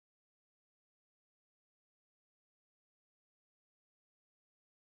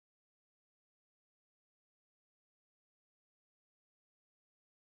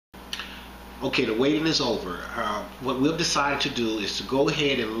Okay, the waiting is over. What we've decided to do is to go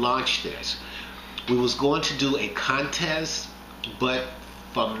ahead and launch this. We was going to do a contest, but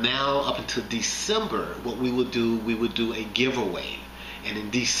from now up until December, what we would do a giveaway. And in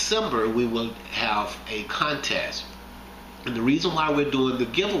December, we will have a contest. And the reason why we're doing the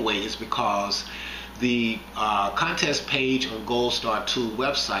giveaway is because the contest page on Gold Star Tool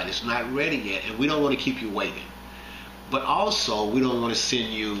website is not ready yet, and we don't want to keep you waiting. But also, we don't want to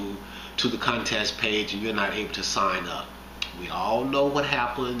send you to the contest page and you're not able to sign up. We all know what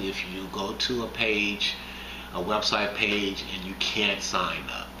happened if you go to a page, a website page, and you can't sign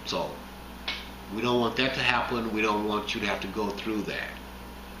up. So we don't want that to happen. We don't want you to have to go through that.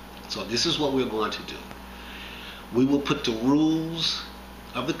 So this is what we're going to do. We will put the rules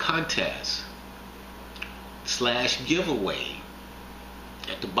of the contest / giveaway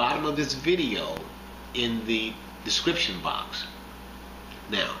at the bottom of this video in the description box.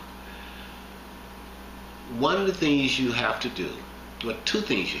 Now, one of the things you have to do, well, two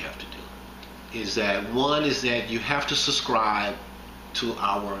things you have to do, is that one is that you have to subscribe to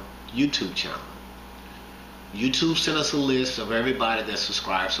our YouTube channel. YouTube sent us a list of everybody that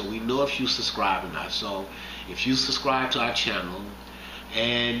subscribed, so we know if you subscribe or not. So if you subscribe to our channel,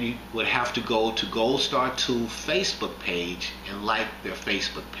 and you would have to go to Gold Star Tool Facebook page and like their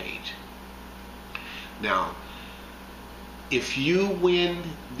Facebook page. Now, if you win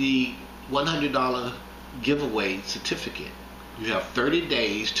the $100 giveaway certificate, you have 30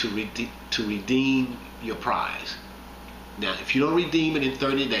 days to redeem your prize. Now, if you don't redeem it in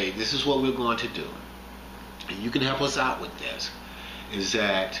 30 days, this is what we're going to do. And you can help us out with this, is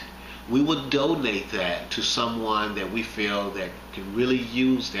that we would donate that to someone that we feel that can really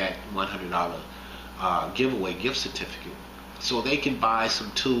use that $100 giveaway gift certificate, so they can buy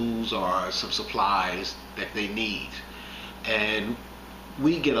some tools or some supplies that they need. And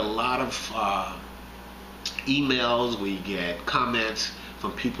we get a lot of emails, we get comments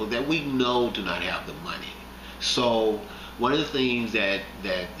from people that we know do not have the money. So one of the things that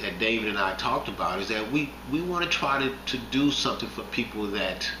David and I talked about is that we want to try to do something for people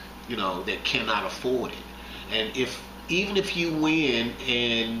that, you know, that cannot afford it. And even if you win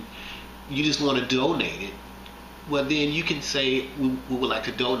and you just want to donate it, well, then you can say we would like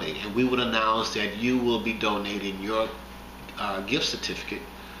to donate it, and we would announce that you will be donating your gift certificate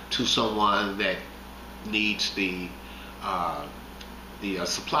to someone that needs the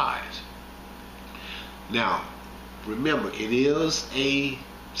supplies. Now, remember, it is a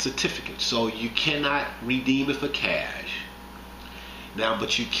certificate, so you cannot redeem it for cash. Now,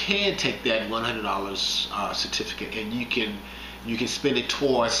 but you can take that $100 certificate and you can spend it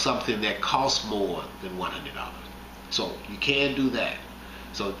towards something that costs more than $100. So you can do that.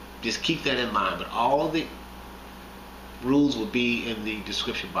 So just keep that in mind. But all the rules will be in the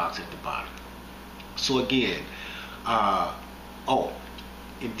description box at the bottom. So again,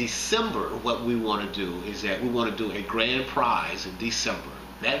 in December, what we want to do is that we want to do a grand prize in December.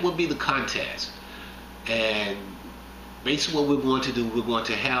 That will be the contest. And basically what we're going to do, we're going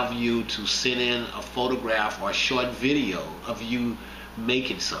to have you to send in a photograph or a short video of you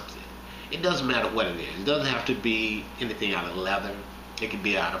making something. It doesn't matter what it is. It doesn't have to be anything out of leather. It could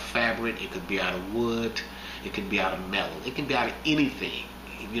be out of fabric. It could be out of wood. It could be out of metal. It can be out of anything.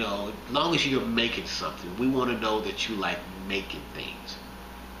 You know, as long as you're making something, we want to know that you like making things.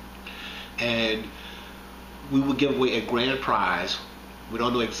 And we will give away a grand prize. We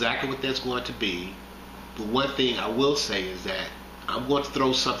don't know exactly what that's going to be. But one thing I will say is that I'm going to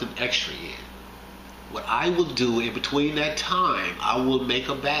throw something extra in. What I will do in between that time, I will make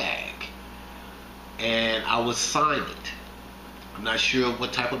a bag and I will sign it. I'm not sure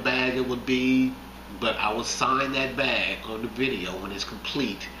what type of bag it would be, but I will sign that bag on the video when it's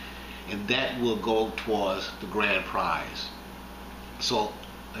complete, and that will go towards the grand prize. So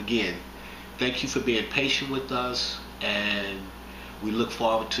again, thank you for being patient with us, and we look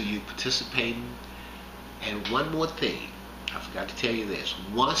forward to you participating. And one more thing, I forgot to tell you this.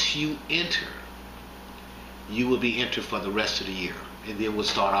 Once you enter, you will be entered for the rest of the year. And then we'll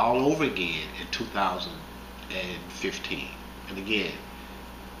start all over again in 2015. And again,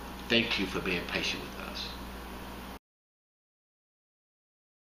 thank you for being patient with us.